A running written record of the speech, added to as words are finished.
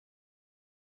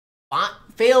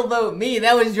Fail vote me.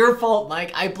 That was your fault,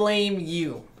 Mike. I blame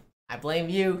you. I blame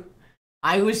you.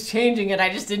 I was changing it. I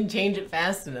just didn't change it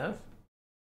fast enough.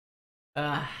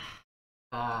 Man.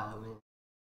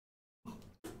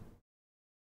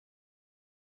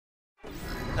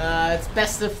 It's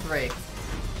best of 3.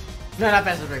 No, not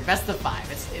best of 3. Best of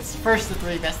 5. It's first of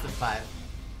 3, best of 5.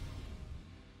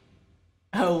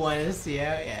 Oh, one is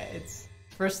yeah. It's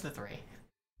first of 3.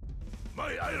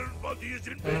 My iron body is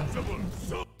invincible.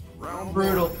 So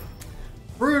brutal.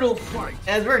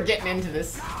 As we're getting into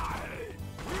this.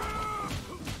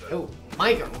 Oh,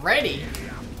 Mike ready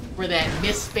for that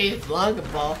misspaced Blanka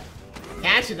ball.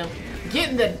 Catching him.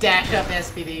 Getting the dash up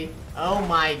SPD. Oh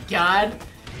my god.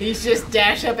 He's just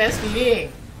dash up SPDing.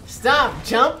 Stop.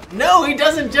 Jump. No, he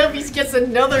doesn't jump. He gets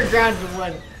another grounded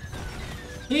one.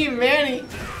 Pmanny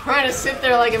trying to sit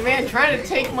there like a man, trying to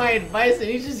take my advice, and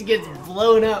he just gets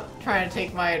blown up trying to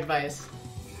take my advice.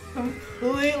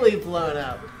 Completely blown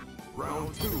up.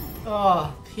 round 2.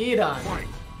 Oh, peed on.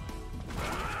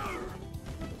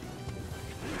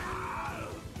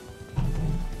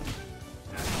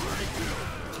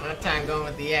 That time going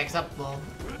with the X up blow.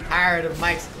 Tired of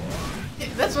Mike's.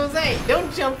 That's what I'm saying.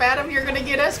 Don't jump at him. You're gonna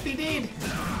get SPD'd.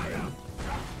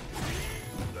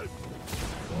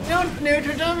 Don't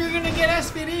neutral jump. You're gonna get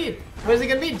SPD'd. What is it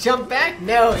gonna be? Jump back?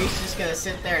 No, he's just gonna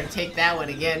sit there and take that one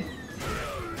again.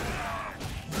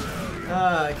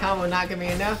 Combo not gonna be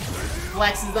enough.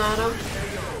 Flexes on him.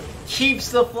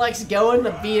 Keeps the flex going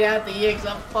to beat out the EX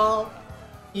up ball.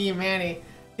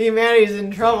 Pmanny's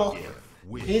in trouble.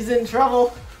 He's in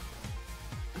trouble.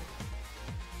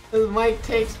 This Mike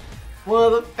takes one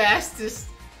of the fastest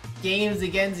games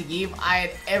against Zangief I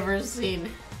had ever seen.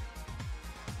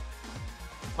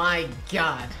 My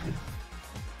god.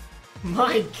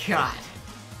 My god.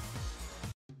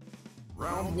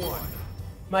 Round 1.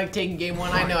 Mike taking game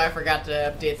 1. I know I forgot to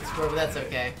update the score, but that's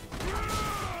okay.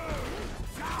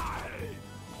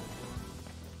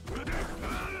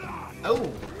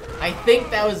 Oh, I think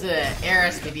that was an air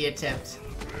SPD attempt.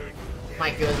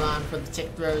 Mike goes on for the tick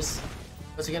throws.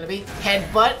 What's it gonna be?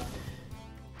 Headbutt?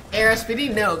 Air SPD?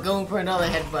 No, going for another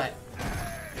headbutt.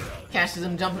 Catches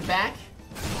him jumping back.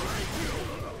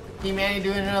 Pmanny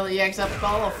doing another EX up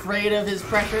ball, afraid of his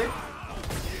pressure.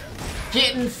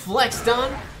 Getting flexed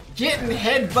on. Getting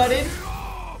headbutted.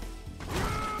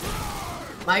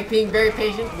 Mike being very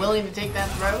patient, willing to take that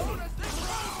throw.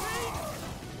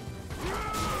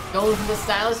 Going for the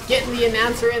stylus, getting the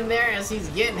announcer in there as he's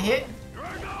getting hit.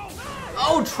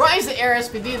 Oh, tries to air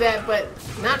SPD that, but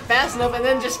not fast enough, and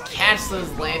then just catch those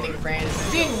landing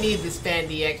frames. Didn't need the span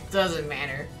DX, doesn't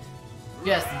matter.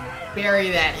 Just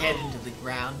bury that head into the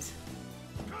ground.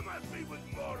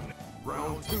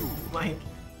 Round 2. Mike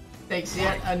takes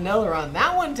yet another run.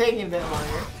 That one taking a bit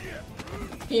longer.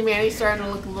 Pmanny starting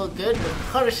to look a little good, but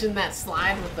punishing that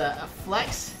slide with a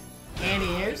flex.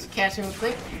 Anti-airs, catching with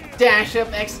quick. Dash up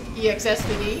EX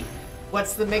SPD.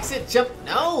 What's the mix it? Jump.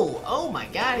 No! Oh my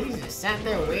god, he just sat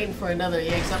there waiting for another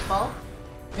EX up ball.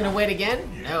 Gonna wait again?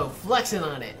 No, flexing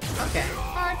on it. Okay,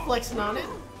 alright, flexing on it.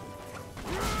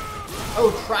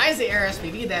 Oh, tries to air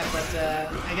SPD that, but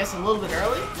I guess a little bit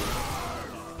early.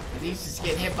 He's just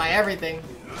getting hit by everything.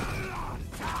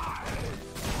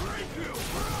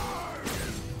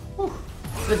 Whew.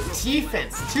 The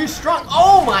defense, too strong.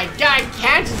 Oh my god,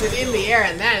 catches it in the air,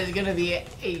 and that is gonna be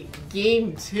a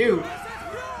game 2.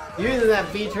 Using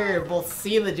that B trigger to both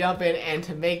see the jump in and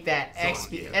to make that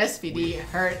SPD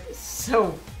hurt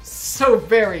so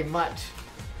very much.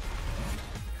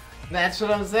 That's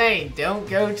what I'm saying. Don't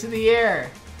go to the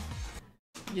air.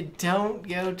 You don't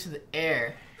go to the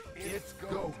air. It's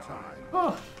go time.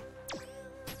 Oh.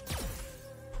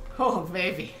 Oh,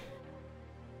 baby.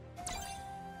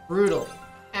 Brutal.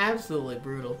 Absolutely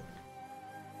brutal.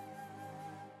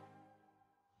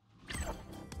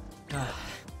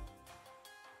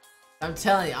 I'm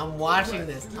telling you, I'm watching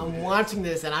this,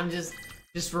 and I'm just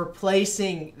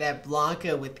replacing that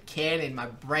Blanka with Cannon in my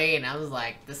brain. I was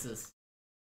like, this is...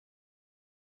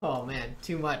 Oh man,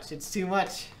 too much. It's too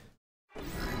much.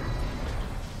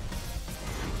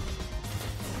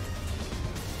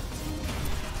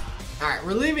 Alright,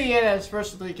 we're leaving it as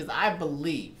first 3 because I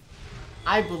believe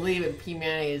in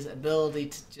Pmanny's ability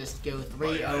to just go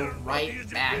 3-0 right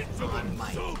back on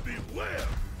Mike.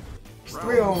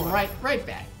 3-0 right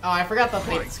back. Oh, I forgot to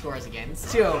update the scores again.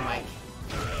 It's 2-0 Mike.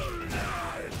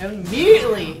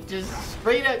 Immediately, just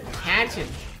straight up catching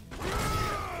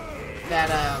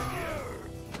that,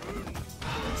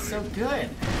 so good.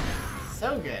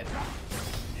 So good.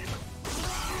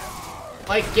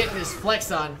 Mike getting his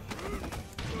flex on.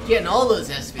 Getting all those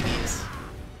SPDs.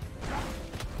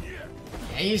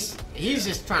 he's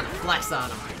just trying to flex on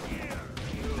him.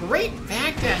 Great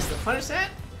backdash to punish that.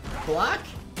 Block.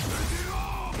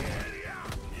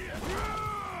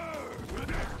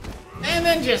 And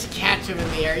then just catch him in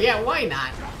the air. Yeah, why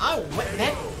not? Oh, what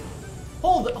that?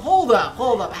 Hold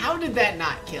up. How did that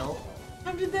not kill?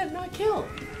 How did that not kill?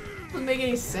 Doesn't make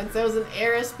any sense. That was an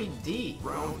air SPD.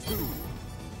 Round 2.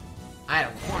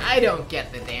 I don't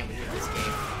get the damage in this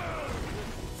game.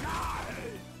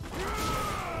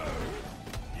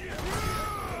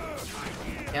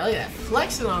 Yeah, look at that.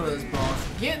 Flexing on those balls.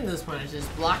 Getting those punishes.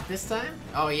 Block this time?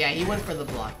 Oh yeah, he went for the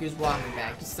block. He was walking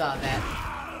back. You saw that.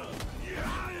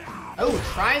 Oh,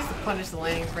 tries to punish the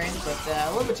landing frame, but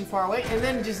a little bit too far away. And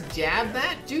then just jab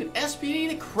that? Dude, SPD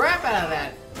the crap out of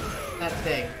that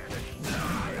thing.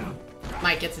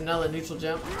 Mike gets another neutral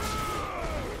jump.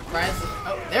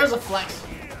 Oh, there's a flex.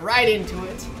 Right into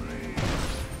it.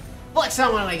 Flex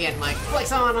on it again, Mike.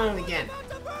 Flex on it again.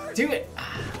 Do it.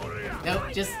 Nope,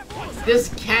 just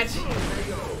catch.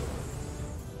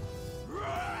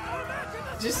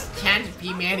 Just catch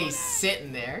Pmanny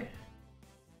sitting there.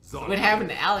 What happened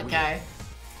to Alakai?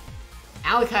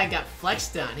 Alakai got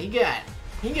flexed on. He got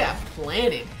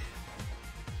planted.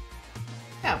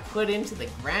 Got put into the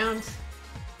ground.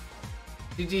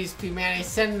 GG's Pmanny,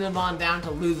 sending them on down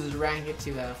to losers bracket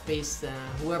to face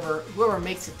whoever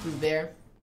makes it through there.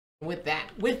 With that,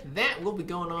 we'll be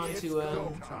going on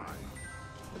to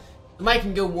Mike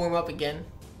can go warm up again.